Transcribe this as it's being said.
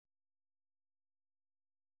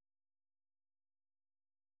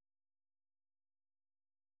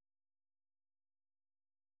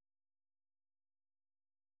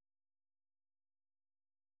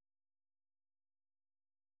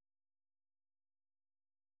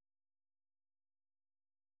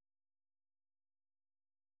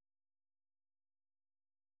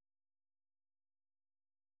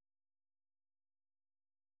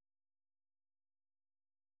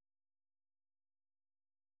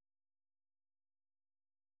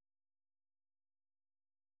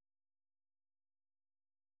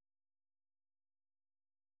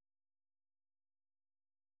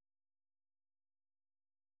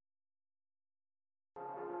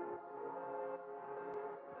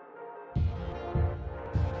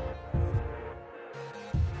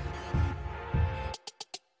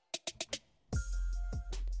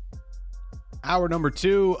Hour number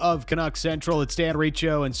 2 of Canuck Central. It's Dan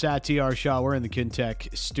Riccio and Satyar Shah. We're in the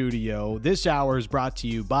Kintec studio. This hour is brought to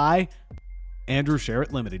you by Andrew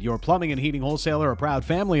Sherritt Limited, your plumbing and heating wholesaler, a proud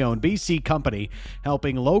family-owned BC company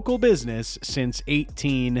helping local business since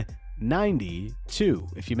 1892.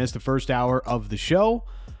 If you missed the first hour of the show,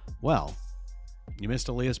 well, you missed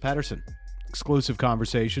Elias Pettersson. Exclusive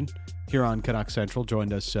conversation here on Canuck Central.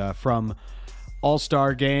 Joined us from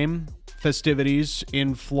All-Star Game festivities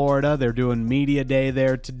in Florida. They're doing Media Day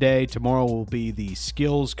there today. Tomorrow will be the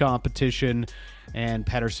skills competition, and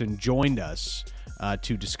Pettersson joined us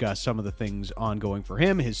to discuss some of the things ongoing for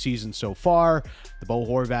him, his season so far, the Bo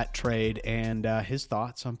Horvat trade, and his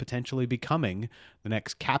thoughts on potentially becoming the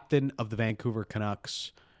next captain of the Vancouver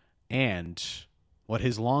Canucks and what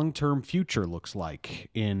his long-term future looks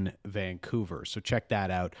like in Vancouver. So check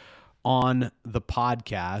that out on the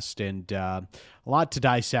podcast, and a lot to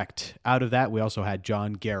dissect out of that. We also had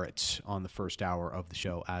John Garrett on the first hour of the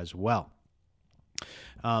show as well.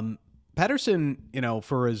 Pettersson,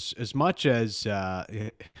 for as much as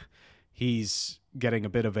he's getting a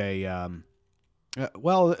bit of a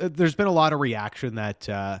there's been a lot of reaction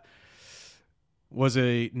that was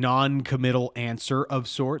a non-committal answer of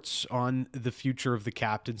sorts on the future of the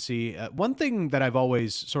captaincy. One thing that I've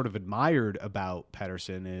always sort of admired about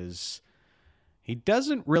Pettersson is he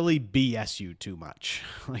doesn't really BS you too much.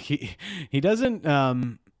 Like he doesn't,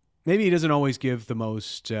 maybe he doesn't always give the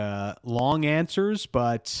most long answers,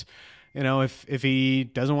 but if he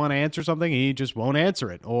doesn't want to answer something, he just won't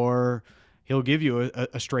answer it, or he'll give you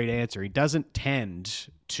a straight answer. He doesn't tend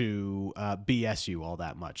to BS you all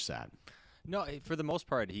that much, Sad. No, for the most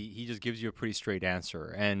part, he just gives you a pretty straight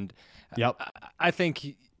answer. And yep. I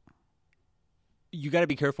think you got to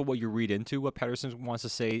be careful what you read into what Pettersson wants to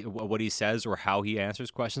say, what he says, or how he answers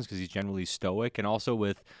questions, because he's generally stoic. And also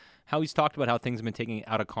with how he's talked about how things have been taken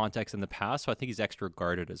out of context in the past. So I think he's extra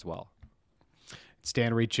guarded as well. It's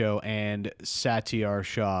Dan Riccio and Satyar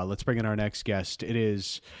Shah. Let's bring in our next guest. It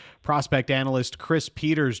is prospect analyst Chris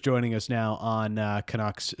Peters joining us now on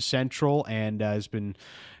Canucks Central, and has been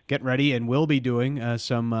getting ready and will be doing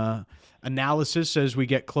some analysis as we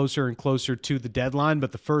get closer and closer to the deadline.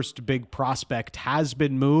 But the first big prospect has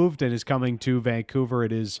been moved and is coming to Vancouver.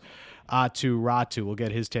 It is Aatu Räty. We'll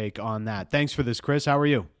get his take on that. Thanks for this, Chris. How are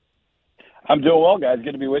you? I'm doing well, guys.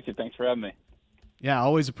 Good to be with you. Thanks for having me. Yeah,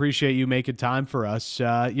 always appreciate you making time for us.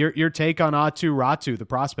 Your take on Aatu Räty, the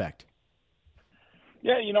prospect.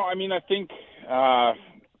 Yeah, I think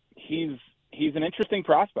he's an interesting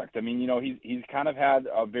prospect. I mean, he's kind of had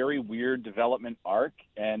a very weird development arc,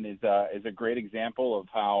 and is a great example of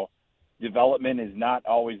how development is not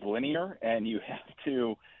always linear, and you have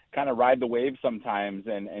to kind of ride the wave sometimes.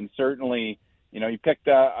 And certainly, he picked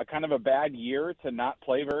a kind of a bad year to not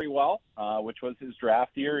play very well, which was his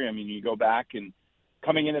draft year. I mean, you go back and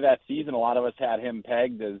coming into that season, a lot of us had him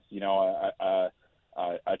pegged as,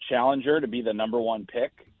 a challenger to be the number one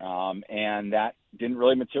pick, and that didn't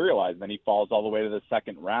really materialize. Then he falls all the way to the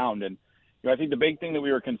second round. And, I think the big thing that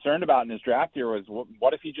we were concerned about in his draft year was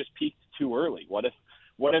what if he just peaked too early? What if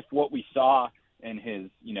what we saw in his,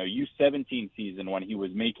 U17 season when he was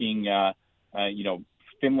making,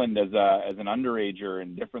 Finland as an underager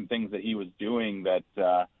and different things that he was doing that,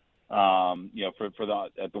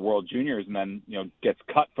 at the World Juniors, and then, gets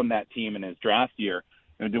cut from that team in his draft year.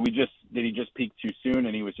 Did he just peak too soon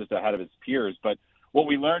and he was just ahead of his peers? But what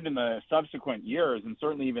we learned in the subsequent years, and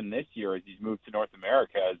certainly even this year as he's moved to North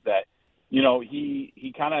America, is that,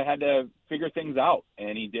 he kind of had to figure things out,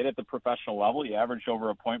 and he did at the professional level. He averaged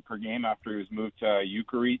over a point per game after he was moved to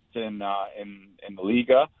Jukurit in the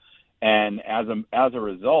Liga. And as a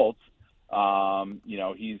result,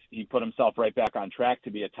 he put himself right back on track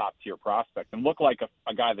to be a top tier prospect and look like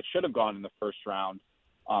a guy that should have gone in the first round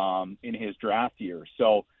in his draft year.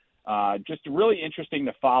 So just really interesting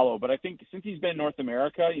to follow. But I think since he's been in North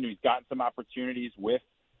America, he's gotten some opportunities with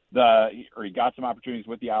he got some opportunities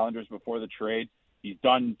with the Islanders before the trade. He's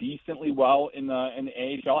done decently well in the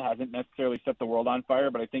AHL, hasn't necessarily set the world on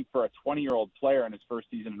fire, but I think for a 20-year-old player in his first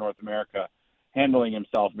season in North America, handling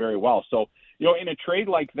himself very well. So, in a trade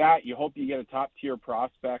like that, you hope you get a top-tier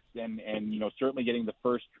prospect and certainly getting the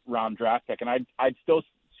first-round draft pick. And I'd still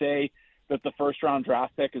say that the first-round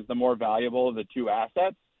draft pick is the more valuable of the two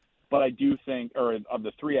assets, but I do think – or of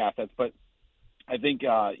the three assets. But I think,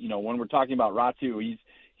 when we're talking about Räty,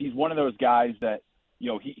 he's one of those guys that,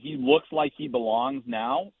 he looks like he belongs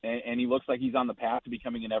now, and he looks like he's on the path to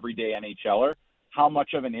becoming an everyday NHLer. How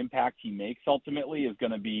much of an impact he makes ultimately is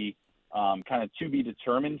going to be kind of to be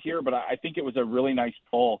determined here. But I think it was a really nice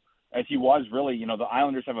pull, as he was really, the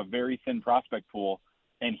Islanders have a very thin prospect pool,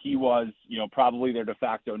 and he was, probably their de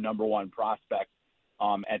facto number one prospect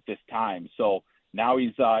at this time. So now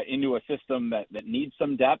he's into a system that needs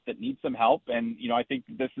some depth, that needs some help, and I think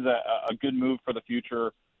this is a good move for the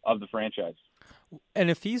future of the franchise. And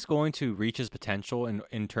if he's going to reach his potential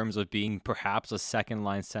in terms of being perhaps a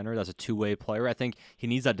second-line center that's a two-way player, I think he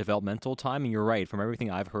needs that developmental time. And you're right. From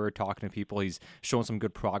everything I've heard talking to people, he's shown some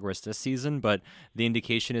good progress this season. But the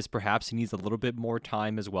indication is perhaps he needs a little bit more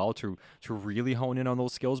time as well to really hone in on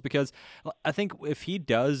those skills. Because I think if he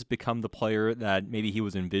does become the player that maybe he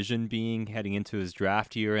was envisioned being heading into his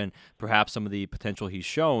draft year and perhaps some of the potential he's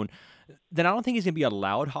shown, then I don't think he's going to be a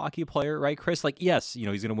loud hockey player, right, Chris? Like, yes, he's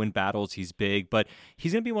going to win battles, he's big, but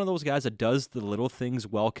he's going to be one of those guys that does the little things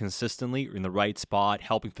well consistently in the right spot,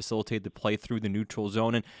 helping facilitate the play through the neutral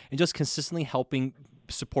zone, and just consistently helping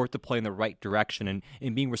support the play in the right direction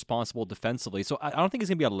and being responsible defensively. So I don't think he's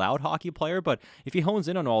going to be a loud hockey player, but if he hones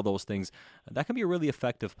in on all those things, that can be a really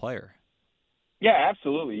effective player. Yeah,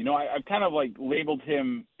 absolutely. I've kind of like labeled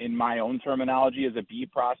him in my own terminology as a B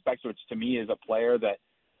prospect, which to me is a player that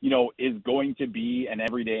is going to be an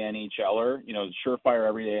everyday NHLer, surefire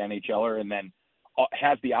everyday NHLer, and then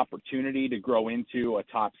has the opportunity to grow into a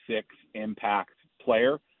top six impact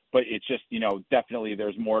player. But it's just, definitely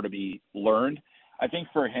there's more to be learned. I think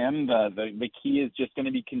for him, the key is just going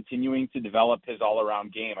to be continuing to develop his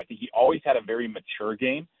all-around game. I think he always had a very mature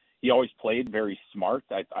game. He always played very smart.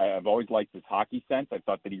 I've always liked his hockey sense. I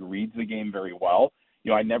thought that he reads the game very well.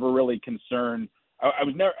 I never really concerned. I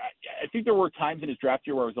think there were times in his draft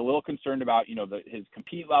year where I was a little concerned about, his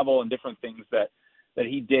compete level and different things that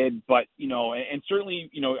he did. But, and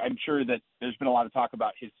certainly, I'm sure that there's been a lot of talk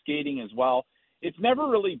about his skating as well. It's never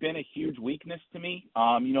really been a huge weakness to me.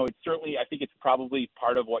 It's certainly, I think it's probably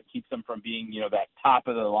part of what keeps him from being, that top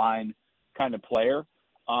of the line kind of player.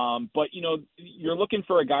 But, you're looking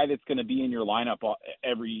for a guy that's going to be in your lineup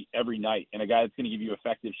every night, and a guy that's going to give you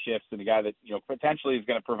effective shifts, and a guy that, potentially is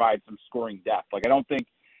going to provide some scoring depth. Like, I don't think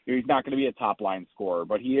he's not going to be a top line scorer,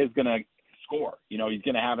 but he is going to score. He's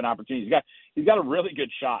going to have an opportunity. He's got a really good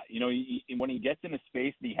shot. When he gets into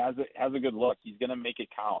space and he has a good look, he's going to make it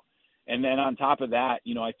count. And then on top of that,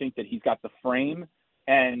 I think that he's got the frame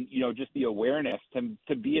and, just the awareness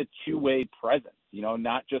to be a two-way presence,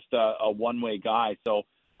 not just a one-way guy. So,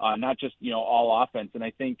 not just, all offense. And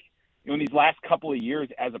I think in these last couple of years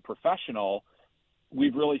as a professional,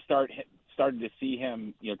 we've really started to see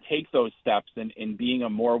him, take those steps in being a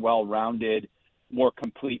more well-rounded, more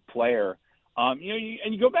complete player. And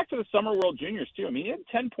you go back to the Summer World Juniors too. I mean, he had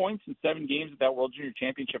 10 points in 7 games at that World Junior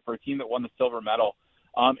Championship for a team that won the silver medal.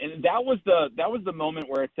 And that was the moment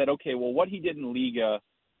where it said, okay, well, what he did in Liga,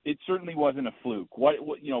 it certainly wasn't a fluke. What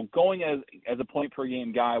going as a point per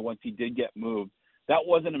game guy once he did get moved, that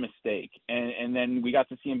wasn't a mistake. And then we got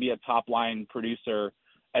to see him be a top line producer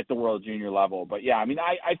at the World Junior level. But yeah, I mean,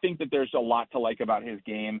 I think that there's a lot to like about his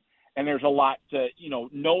game, and there's a lot to,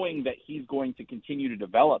 knowing that he's going to continue to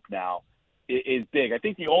develop now is big. I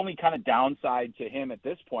think the only kind of downside to him at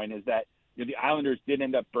this point is that the Islanders did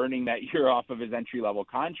end up burning that year off of his entry level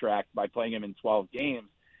contract by playing him in 12 games.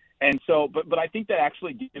 And so, but I think that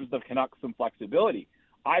actually gives the Canucks some flexibility.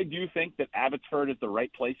 I do think that Abbotsford is the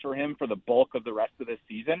right place for him for the bulk of the rest of this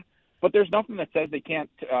season, but there's nothing that says they can't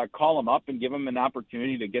call him up and give him an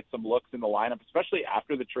opportunity to get some looks in the lineup, especially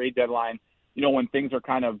after the trade deadline, when things are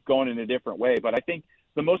kind of going in a different way. But I think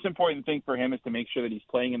the most important thing for him is to make sure that he's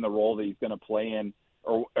playing in the role that he's going to play in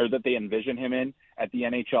or that they envision him in at the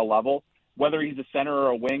NHL level. Whether he's a center or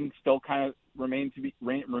a wing still kind of remains to be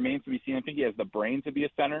seen. I think he has the brain to be a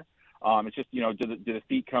center. It's just, do the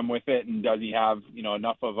feet come with it, and does he have,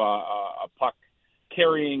 enough of a puck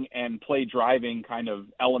carrying and play driving kind of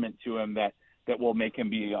element to him that will make him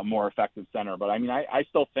be a more effective center. But I mean, I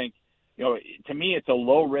still think, to me, it's a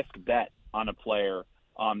low risk bet on a player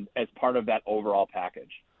as part of that overall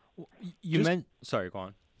package. Sorry, go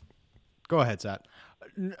on. Go ahead, Sat.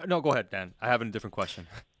 No, go ahead, Dan. I have a different question.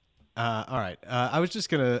 All right. I was just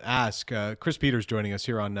going to ask, Chris Peters joining us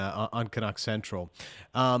here on Canucks Central.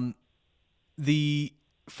 The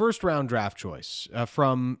first round draft choice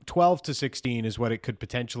from 12 to 16 is what it could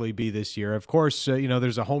potentially be this year. Of course,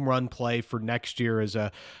 there's a home run play for next year as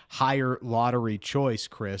a higher lottery choice,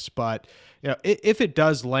 Chris. But if it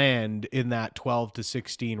does land in that 12 to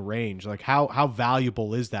 16 range, like how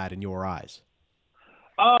valuable is that in your eyes?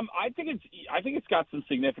 I think it's got some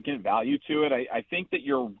significant value to it. I think that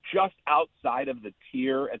you're just outside of the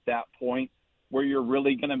tier at that point where you're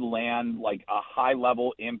really going to land like a high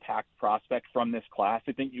level impact prospect from this class.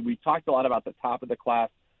 I think we talked a lot about the top of the class.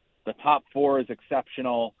 The top 4 is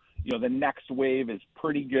exceptional. The next wave is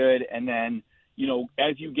pretty good. And then,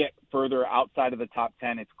 as you get further outside of the top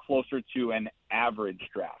 10, it's closer to an average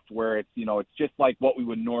draft where it's, it's just like what we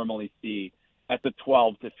would normally see at the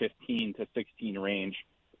 12 to 15 to 16 range.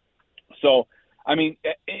 So, I mean,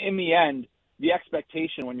 in the end, the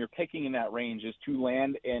expectation when you're picking in that range is to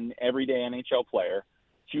land an everyday NHL player,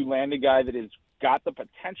 to land a guy that has got the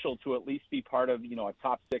potential to at least be part of, a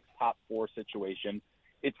top 6, top 4 situation.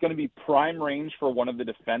 It's going to be prime range for one of the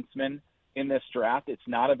defensemen in this draft. It's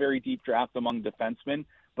not a very deep draft among defensemen,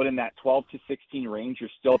 but in that 12 to 16 range, you're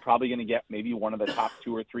still probably going to get maybe one of the top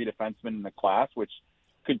 2 or 3 defensemen in the class, which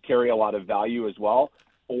could carry a lot of value as well.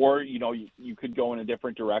 Or, you could go in a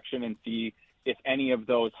different direction and see if any of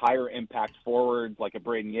those higher impact forwards like a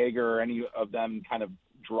Braden Yeager or any of them kind of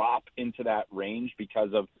drop into that range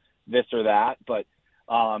because of this or that. But,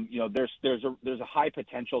 there's a high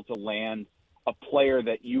potential to land a player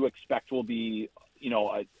that you expect will be,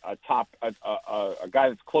 a guy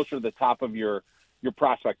that's closer to the top of your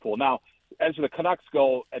prospect pool. Now, as the Canucks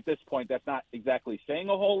go at this point, that's not exactly saying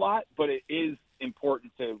a whole lot, but it is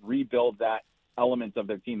important to rebuild that element of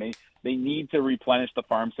their team. They need to replenish the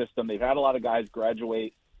farm system. They've had a lot of guys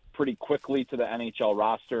graduate pretty quickly to the NHL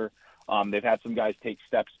roster. They've had some guys take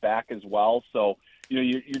steps back as well. So,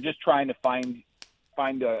 you're just trying to find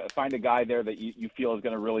a guy there that you feel is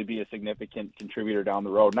going to really be a significant contributor down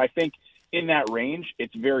the road. And I think in that range,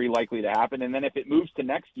 it's very likely to happen. And then if it moves to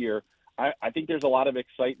next year, I think there's a lot of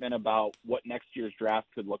excitement about what next year's draft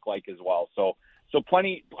could look like as well. So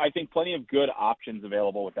plenty of good options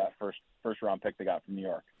available with that first round pick they got from New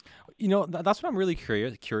York. That's what I'm really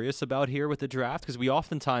curious about here with the draft, because we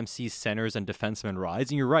oftentimes see centers and defensemen rise.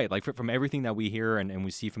 And you're right, like from everything that we hear and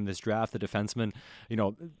we see from this draft, the defensemen,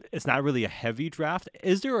 it's not really a heavy draft.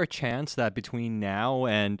 Is there a chance that between now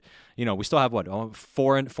and, we still have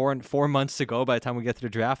 4 months to go by the time we get to the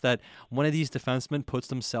draft, that one of these defensemen puts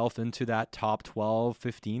themselves into that top 12,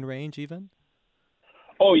 15 range even?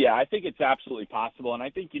 Oh yeah, I think it's absolutely possible, and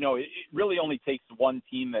I think it really only takes one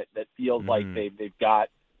team that feels like they've got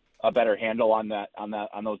a better handle on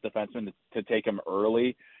those defensemen to take them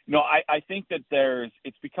early. I think that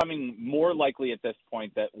it's becoming more likely at this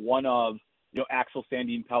point that one of Axel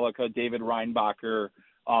Sandin Pellikka, David Reinbacher,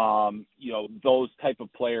 those type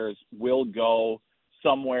of players will go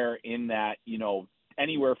somewhere in that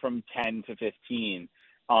anywhere from 10 to 15.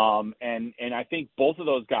 And I think both of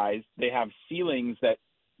those guys, they have ceilings that,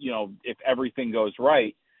 if everything goes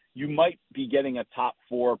right, you might be getting a top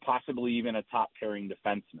 4, possibly even a top pairing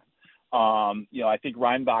defenseman. I think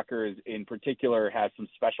Reinbacher in particular has some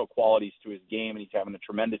special qualities to his game, and he's having a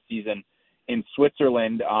tremendous season in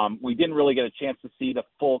Switzerland. We didn't really get a chance to see the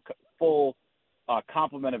full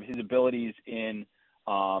complement of his abilities in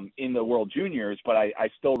the World Juniors, but I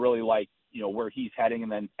still really like, where he's heading.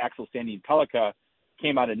 And then Axel Sandin Pellikka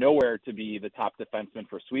came out of nowhere to be the top defenseman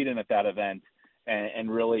for Sweden at that event, and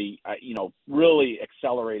really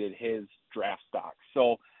accelerated his draft stock.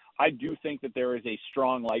 So I do think that there is a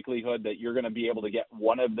strong likelihood that you're going to be able to get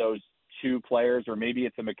one of those 2 players, or maybe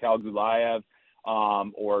it's a Mikhail Gulayev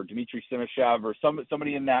or Dmitry Simashev or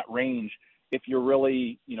somebody in that range. If you're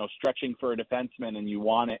really, stretching for a defenseman and you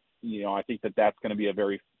want it, I think that that's going to be a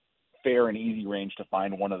very fair and easy range to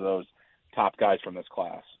find one of those top guys from this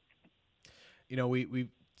class. We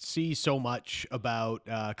see so much about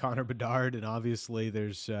Connor Bedard, and obviously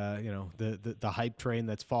there's the hype train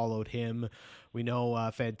that's followed him. We know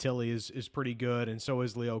Fantilli is pretty good, and so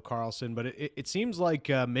is Leo Carlsson, but it seems like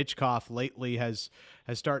Michkov lately has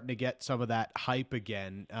starting to get some of that hype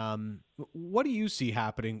again. What do you see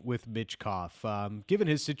happening with Michkov? Given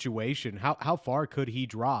his situation, how far could he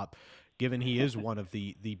drop, given he is one of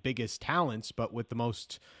the biggest talents, but with the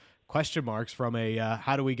most question marks from a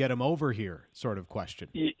how do we get him over here sort of question?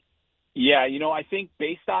 Yeah, I think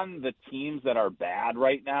based on the teams that are bad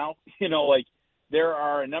right now, there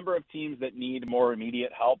are a number of teams that need more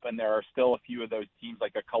immediate help, and there are still a few of those teams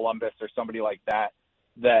like a Columbus or somebody like that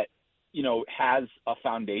has a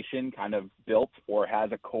foundation kind of built or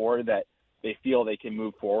has a core that they feel they can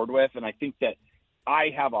move forward with. And I think that I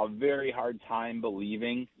have a very hard time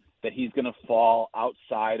believing that he's going to fall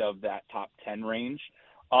outside of that top 10 range.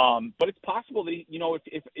 But it's possible that,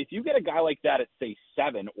 if you get a guy like that at, say,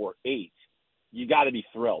 7 or 8, you got to be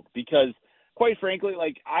thrilled, because quite frankly,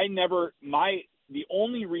 the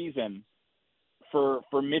only reason for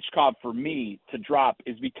Michkov for me to drop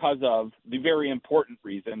is because of the very important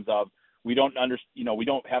reasons of we don't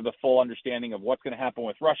have the full understanding of what's going to happen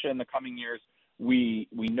with Russia in the coming years. We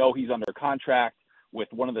know he's under contract with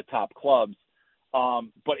one of the top clubs.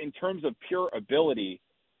 But in terms of pure ability,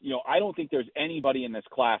 I don't think there's anybody in this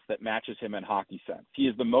class that matches him in hockey sense. He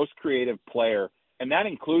is the most creative player and that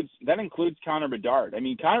includes Connor Bedard. I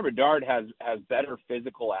mean, Connor Bedard has better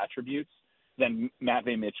physical attributes than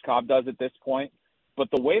Matvei Michkov does at this point. But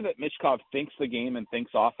the way that Michkov thinks the game and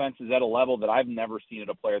thinks offense is at a level that I've never seen at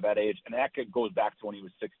a player that age. And that goes back to when he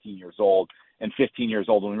was 16 years old and 15 years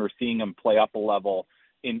old, when we were seeing him play up a level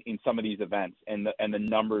in some of these events and the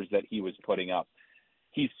numbers that he was putting up.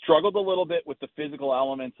 He's struggled a little bit with the physical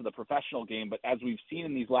elements of the professional game, but as we've seen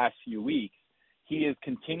in these last few weeks, he is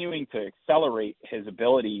continuing to accelerate his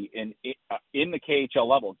ability in the KHL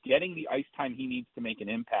level, getting the ice time he needs to make an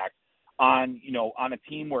impact on a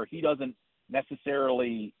team where he doesn't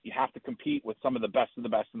necessarily have to compete with some of the best in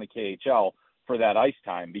the KHL for that ice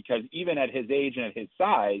time, because even at his age and at his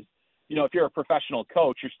size, if you're a professional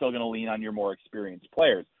coach, you're still going to lean on your more experienced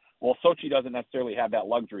players. Well, Sochi doesn't necessarily have that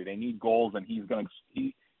luxury. They need goals, and he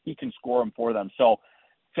can score them for them. So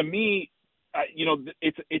to me,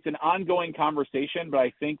 it's an ongoing conversation, but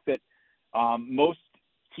I think that most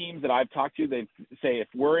teams that I've talked to, they say if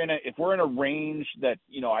we're in a range that,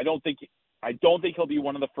 I don't think he'll be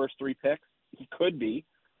one of the first 3 picks. He could be,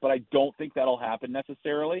 but I don't think that'll happen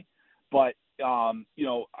necessarily. But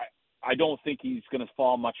I don't think he's going to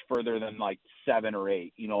fall much further than like 7 or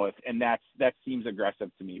 8. That seems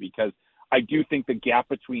aggressive to me, because I do think the gap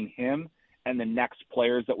between him and the next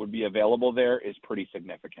players that would be available there is pretty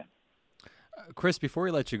significant. Chris, before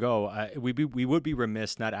we let you go, we would be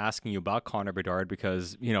remiss not asking you about Connor Bedard,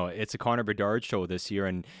 because it's a Connor Bedard show this year,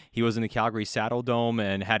 and he was in the Calgary Saddle Dome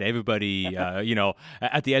and had everybody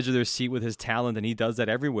at the edge of their seat with his talent, and he does that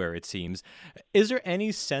everywhere, it seems. Is there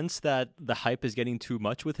any sense that the hype is getting too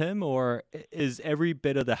much with him, or is every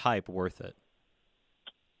bit of the hype worth it?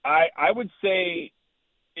 I would say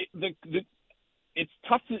it's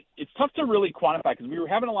tough to really quantify, because we were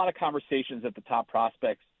having a lot of conversations at the Top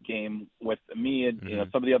Prospects game with me and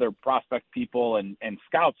some of the other prospect people and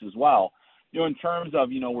scouts as well. In terms of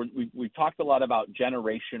we've talked a lot about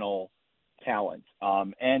generational talent,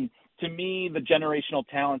 and to me the generational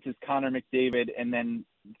talent is Connor McDavid and then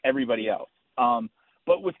everybody else.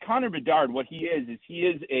 But with Connor Bedard, what he is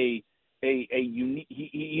a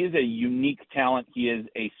unique talent. He is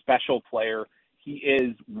a special player. He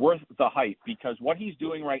is worth the hype, because what he's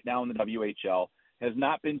doing right now in the WHL has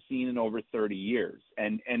not been seen in over 30 years.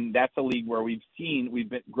 And that's a league where we've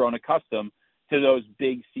grown accustomed to those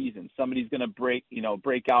big seasons. Somebody's going to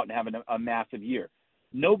break out and have a massive year.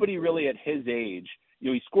 Nobody really at his age,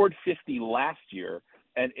 he scored 50 last year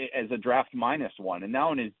and as a draft -1. And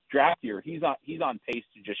now in his draft year, he's on pace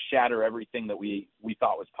to just shatter everything that we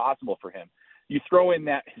thought was possible for him. You throw in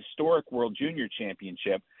that historic World Junior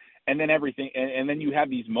Championship, and then everything, and then you have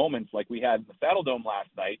these moments like we had in the Saddle Dome last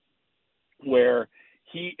night, where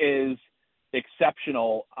he is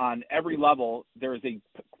exceptional on every level. There is a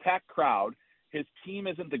packed crowd. His team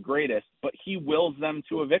isn't the greatest, but he wills them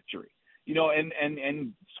to a victory,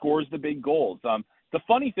 and scores the big goals. The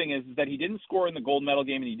funny thing is that he didn't score in the gold medal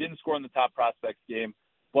game, and he didn't score in the Top Prospects game.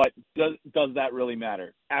 But does that really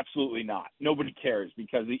matter? Absolutely not. Nobody cares,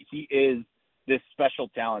 because he is this special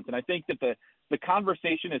talent. And I think that the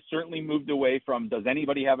conversation has certainly moved away from does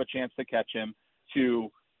anybody have a chance to catch him to,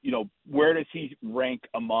 where does he rank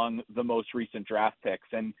among the most recent draft picks?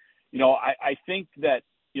 And, I think that,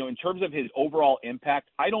 in terms of his overall impact,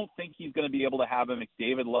 I don't think he's going to be able to have a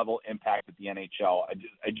McDavid level impact at the NHL.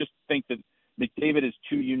 I just think that McDavid is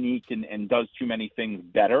too unique and does too many things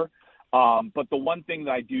better. But the one thing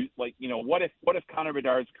that I do like, what if Connor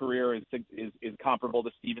Bedard's career is comparable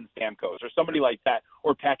to Steven Stamkos or somebody like that,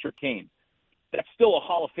 or Patrick Kane? That's still a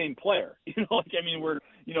Hall of Fame player.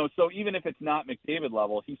 So even if it's not McDavid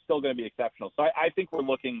level, he's still going to be exceptional. So I think we're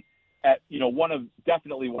looking at,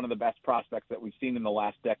 definitely one of the best prospects that we've seen in the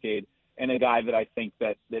last decade, and a guy that I think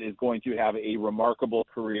that is going to have a remarkable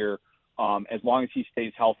career. As long as he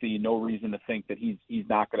stays healthy, no reason to think that he's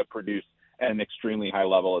not going to produce at an extremely high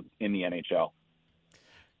level in the NHL.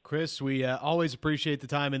 Chris, we always appreciate the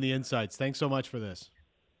time and the insights. Thanks so much for this.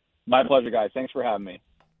 My pleasure, guys. Thanks for having me.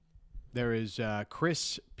 There is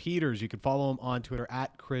Chris Peters. You can follow him on Twitter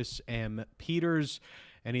at Chris M. Peters,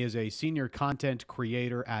 and he is a senior content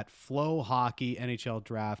creator at Flow Hockey, NHL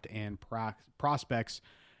Draft and Prospects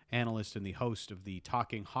analyst, and the host of the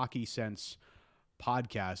Talking Hockey Sense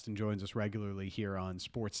podcast, and joins us regularly here on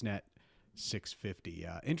Sportsnet 650.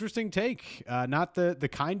 Interesting take. Not the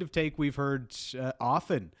kind of take we've heard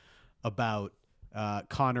often about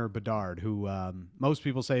Connor Bedard, who most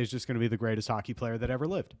people say is just going to be the greatest hockey player that ever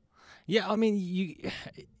lived. Yeah, I mean,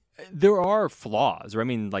 there are flaws. Or I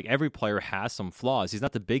mean, like every player has some flaws. He's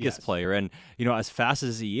not the biggest player, and as fast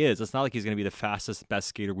as he is, it's not like he's going to be the fastest, best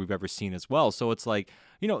skater we've ever seen as well. So it's like,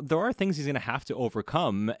 there are things he's going to have to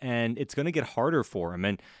overcome, and it's going to get harder for him.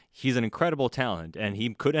 And he's an incredible talent, and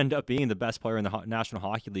he could end up being the best player in the National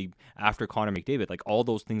Hockey League after Connor McDavid. Like, all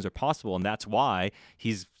those things are possible, and that's why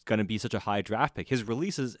he's going to be such a high draft pick. His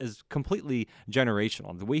release is completely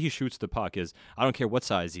generational. The way he shoots the puck is, I don't care what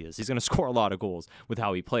size he is, he's going to score a lot of goals with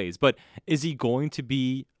how he plays. But is he going to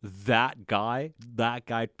be that guy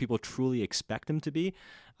people truly expect him to be?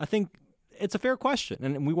 I think it's a fair question.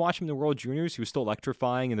 And we watched him in the World Juniors. He was still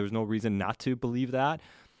electrifying, and there was no reason not to believe that.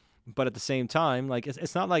 But at the same time, like,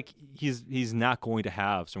 it's not like he's not going to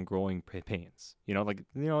have some growing pains.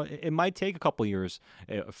 It might take a couple years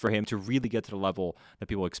for him to really get to the level that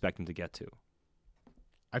people expect him to get to.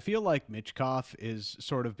 I feel like Michkov is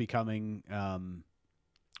sort of becoming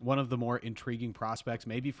one of the more intriguing prospects,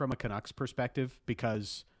 maybe from a Canucks perspective,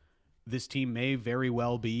 because this team may very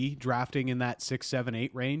well be drafting in that 6, 7,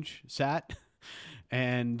 8 range, Sat.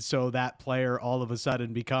 And so that player all of a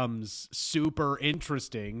sudden becomes super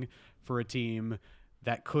interesting for a team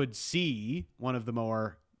that could see one of the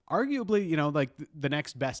more arguably, like the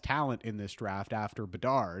next best talent in this draft after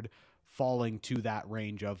Bedard falling to that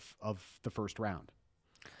range of the first round.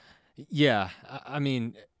 Yeah. I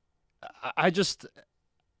mean, I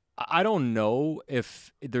don't know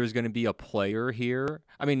if there's going to be a player here.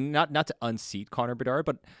 I mean, not to unseat Connor Bedard,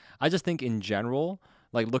 but I just think in general,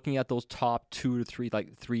 like, looking at those top 2 to 3,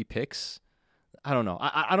 like 3 picks, I don't know.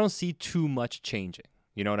 I don't see too much changing.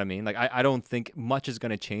 You know what I mean? Like, I don't think much is going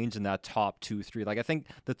to change in that top 2, 3. Like, I think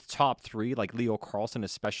the top 3, like Leo Carlsson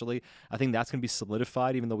especially, I think that's going to be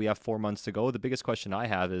solidified even though we have 4 months to go. The biggest question I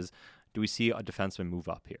have is, do we see a defenseman move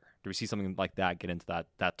up here? Do we see something like that get into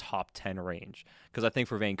that top 10 range? Because I think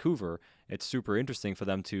for Vancouver, it's super interesting for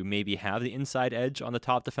them to maybe have the inside edge on the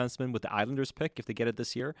top defenseman with the Islanders pick if they get it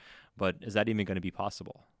this year. But is that even going to be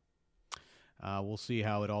possible? We'll see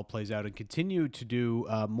how it all plays out and continue to do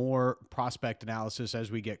more prospect analysis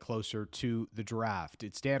as we get closer to the draft.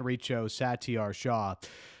 It's Dan Riccio, Satyar Shah.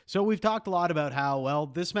 So we've talked a lot about how, well,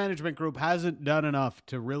 this management group hasn't done enough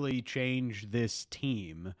to really change this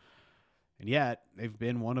team. And yet, they've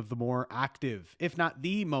been one of the more active, if not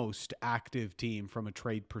the most active team from a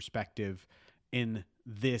trade perspective in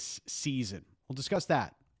this season. We'll discuss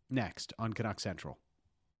that next on Canucks Central.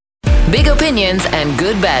 Big opinions and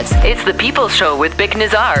good bets. It's the People's Show with Bick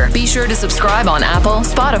Nazar. Be sure to subscribe on Apple,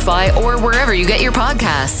 Spotify, or wherever you get your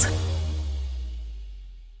podcasts.